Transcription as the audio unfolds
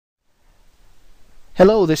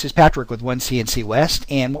Hello, this is Patrick with CNC West,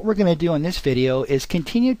 and what we're going to do in this video is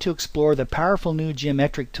continue to explore the powerful new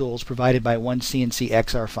geometric tools provided by CNC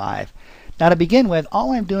XR5. Now to begin with,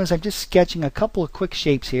 all I'm doing is I'm just sketching a couple of quick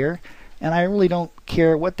shapes here, and I really don't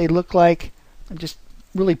care what they look like. I'm just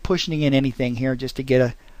really pushing in anything here just to get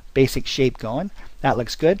a basic shape going. That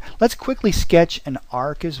looks good. Let's quickly sketch an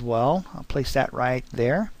arc as well. I'll place that right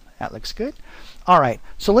there. That looks good. Alright,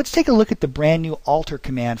 so let's take a look at the brand new alter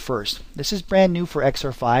command first. This is brand new for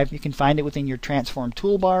XR5. You can find it within your transform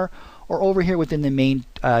toolbar or over here within the main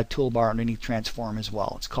toolbar underneath transform as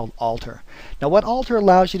well. It's called alter. Now what alter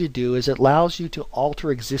allows you to do is it allows you to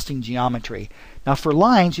alter existing geometry. Now for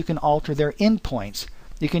lines you can alter their endpoints.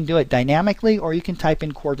 You can do it dynamically or you can type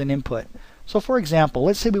in coordinate input. So for example,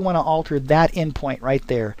 let's say we want to alter that endpoint right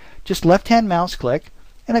there. Just left hand mouse click,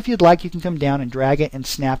 and if you'd like you can come down and drag it and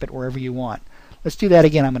snap it wherever you want. Let's do that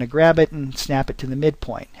again. I'm going to grab it and snap it to the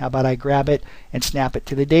midpoint. How about I grab it and snap it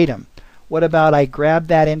to the datum? What about I grab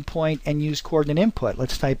that endpoint and use coordinate input?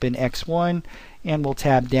 Let's type in x1 and we'll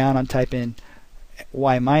tab down and type in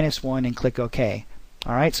y-1 and click OK.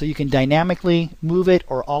 Alright, so you can dynamically move it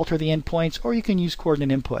or alter the endpoints, or you can use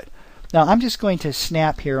coordinate input. Now I'm just going to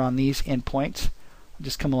snap here on these endpoints. I'll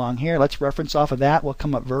just come along here. Let's reference off of that. We'll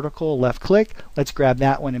come up vertical, left click. Let's grab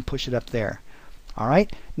that one and push it up there.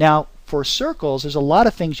 Alright, now for circles, there's a lot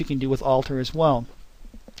of things you can do with alter as well.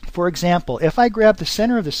 For example, if I grab the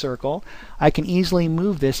center of the circle, I can easily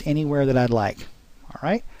move this anywhere that I'd like.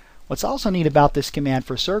 Alright, what's also neat about this command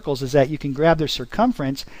for circles is that you can grab their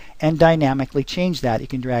circumference and dynamically change that. You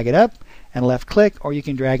can drag it up and left click, or you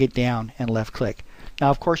can drag it down and left click. Now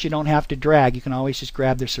of course you don't have to drag. You can always just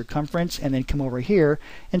grab the circumference and then come over here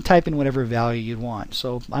and type in whatever value you'd want.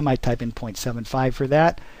 So I might type in 0.75 for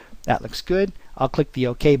that. That looks good. I'll click the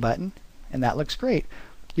OK button, and that looks great.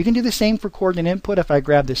 You can do the same for coordinate input. If I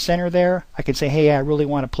grab the center there, I can say, hey, I really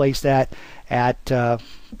want to place that at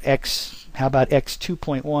x, how about x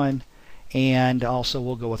 2.1, and also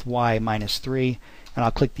we'll go with y-3, and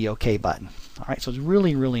I'll click the OK button. Alright, so it's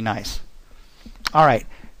really, really nice. Alright,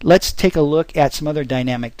 let's take a look at some other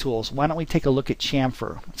dynamic tools. Why don't we take a look at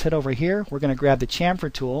chamfer? Let's head over here. We're going to grab the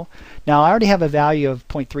chamfer tool. Now I already have a value of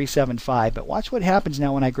 0.375, but watch what happens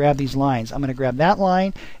now when I grab these lines. I'm going to grab that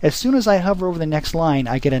line. As soon as I hover over the next line,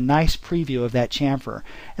 I get a nice preview of that chamfer.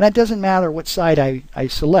 And it doesn't matter what side I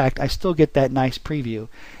select, I still get that nice preview.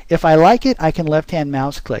 If I like it, I can left-hand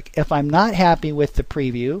mouse click. If I'm not happy with the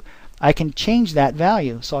preview, I can change that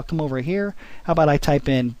value. So I'll come over here. How about I type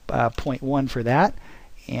in 0.1 for that?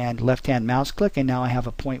 And left-hand mouse click, and now I have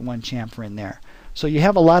a 0.1 chamfer in there. So you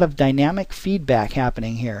have a lot of dynamic feedback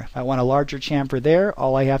happening here. If I want a larger chamfer there,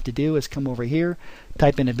 all I have to do is come over here,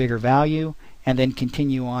 type in a bigger value, and then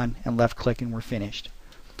continue on and left click, and we're finished.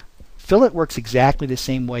 Fillet works exactly the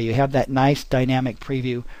same way. You have that nice dynamic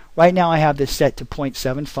preview. Right now I have this set to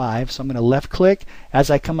 0.75, so I'm going to left click.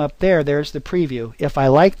 As I come up there, there's the preview. If I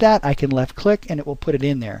like that, I can left click and it will put it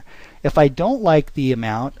in there. If I don't like the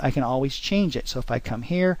amount, I can always change it. So if I come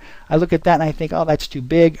here, I look at that and I think, oh, that's too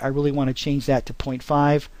big. I really want to change that to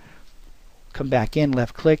 0.5. Come back in,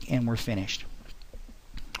 left click, and we're finished.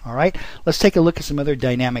 Alright, let's take a look at some other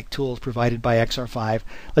dynamic tools provided by XR5.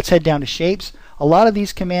 Let's head down to shapes. A lot of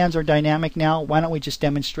these commands are dynamic now. Why don't we just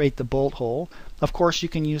demonstrate the bolt hole? Of course you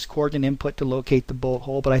can use coordinate input to locate the bolt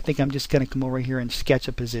hole, but I think I'm just going to come over here and sketch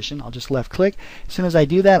a position. I'll just left click. As soon as I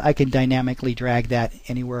do that, I can dynamically drag that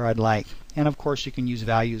anywhere I'd like. And of course you can use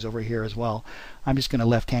values over here as well. I'm just going to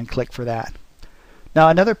left hand click for that. Now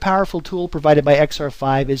another powerful tool provided by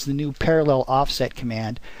XR5 is the new parallel offset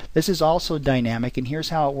command. This is also dynamic, and here's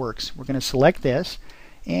how it works. We're going to select this,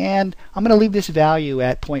 and I'm going to leave this value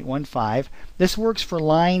at 0.15. This works for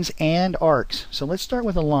lines and arcs. So let's start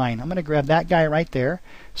with a line. I'm going to grab that guy right there.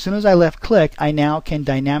 As soon as I left click, I now can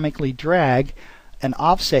dynamically drag an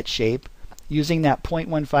offset shape using that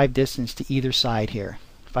 0.15 distance to either side here.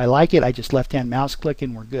 If I like it, I just left hand mouse click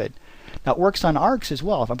and we're good. Now it works on arcs as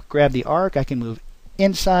well. If I grab the arc, I can move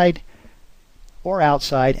inside or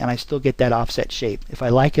outside and I still get that offset shape. If I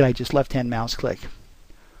like it, I just left hand mouse click.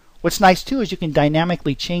 What's nice too is you can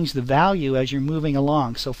dynamically change the value as you're moving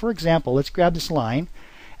along. So for example, let's grab this line,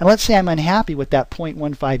 and let's say I'm unhappy with that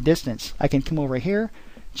 0.15 distance. I can come over here,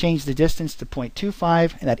 change the distance to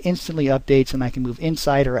 0.25, and that instantly updates, and I can move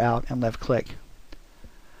inside or out and left click.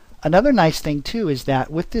 Another nice thing too is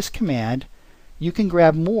that with this command you can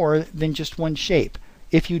grab more than just one shape.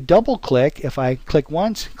 If you double click, if I click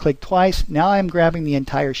once, click twice, now I'm grabbing the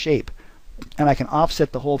entire shape, and I can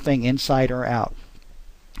offset the whole thing inside or out.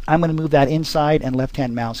 I'm going to move that inside and left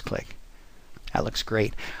hand mouse click. That looks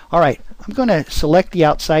great. All right, I'm going to select the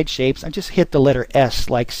outside shapes. I just hit the letter S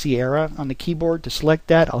like Sierra on the keyboard to select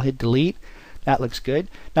that. I'll hit delete. That looks good.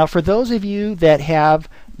 Now for those of you that have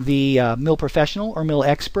the Mill Professional or Mill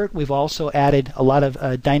Expert, we've also added a lot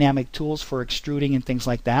of dynamic tools for extruding and things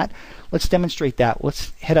like that. Let's demonstrate that.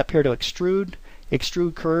 Let's head up here to extrude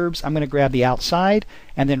curves. I'm going to grab the outside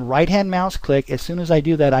and then right hand mouse click. As soon as I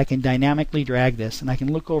do that, I can dynamically drag this and I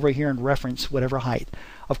can look over here and reference whatever height.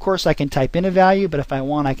 Of course I can type in a value, but if I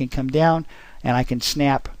want I can come down and I can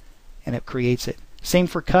snap and it creates it. Same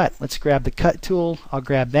for cut. Let's grab the cut tool. I'll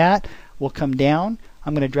grab that. We'll come down.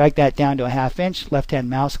 I'm going to drag that down to a 1/2 inch, left hand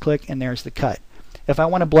mouse click, and there's the cut. If I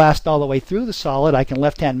want to blast all the way through the solid, I can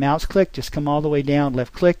left hand mouse click, just come all the way down,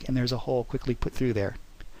 left click, and there's a hole quickly put through there.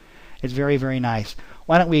 It's very, very nice.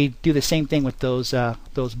 Why don't we do the same thing with those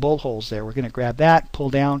bolt holes there. We're going to grab that,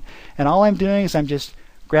 pull down, and all I'm doing is I'm just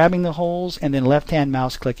grabbing the holes and then left hand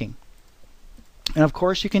mouse clicking. And of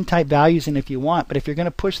course you can type values in if you want, but if you're going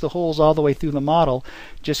to push the holes all the way through the model,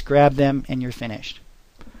 just grab them and you're finished.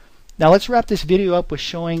 Now let's wrap this video up with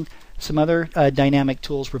showing some other dynamic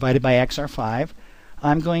tools provided by XR5.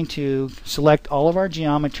 I'm going to select all of our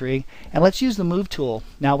geometry and let's use the move tool.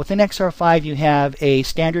 Now within XR5 you have a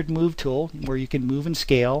standard move tool where you can move and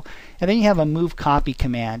scale, and then you have a move copy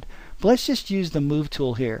command. But let's just use the move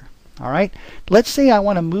tool here. Alright, let's say I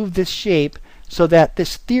want to move this shape so that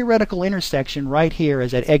this theoretical intersection right here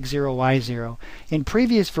is at X0, Y0. In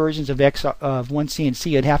previous versions of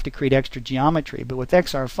 1CNC, I'd have to create extra geometry, but with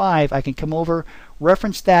XR5, I can come over,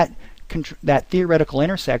 reference that theoretical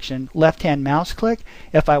intersection, left-hand mouse click.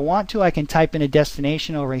 If I want to, I can type in a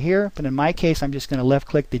destination over here, but in my case, I'm just going to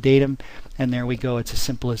left-click the datum, and there we go. It's as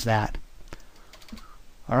simple as that.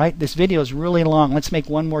 Alright, this video is really long. Let's make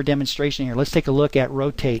one more demonstration here. Let's take a look at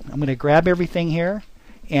rotate. I'm going to grab everything here,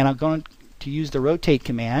 and I'm going to use the rotate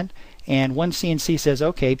command, and 1CNC says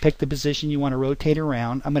okay, pick the position you want to rotate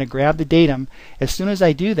around. I'm going to grab the datum. As soon as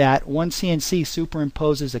I do that, 1CNC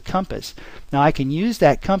superimposes a compass. Now I can use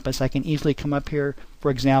that compass. I can easily come up here, for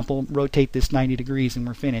example, rotate this 90 degrees and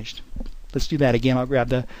we're finished. Let's do that again. I'll grab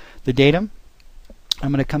the datum. I'm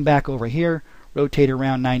going to come back over here, rotate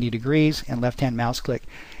around 90 degrees and left hand mouse click.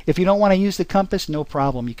 If you don't want to use the compass, no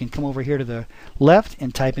problem. You can come over here to the left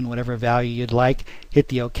and type in whatever value you'd like, hit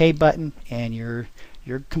the OK button, and you're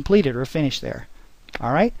completed or finished there.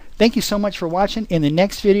 Alright, thank you so much for watching. In the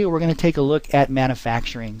next video we're going to take a look at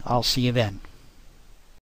manufacturing. I'll see you then.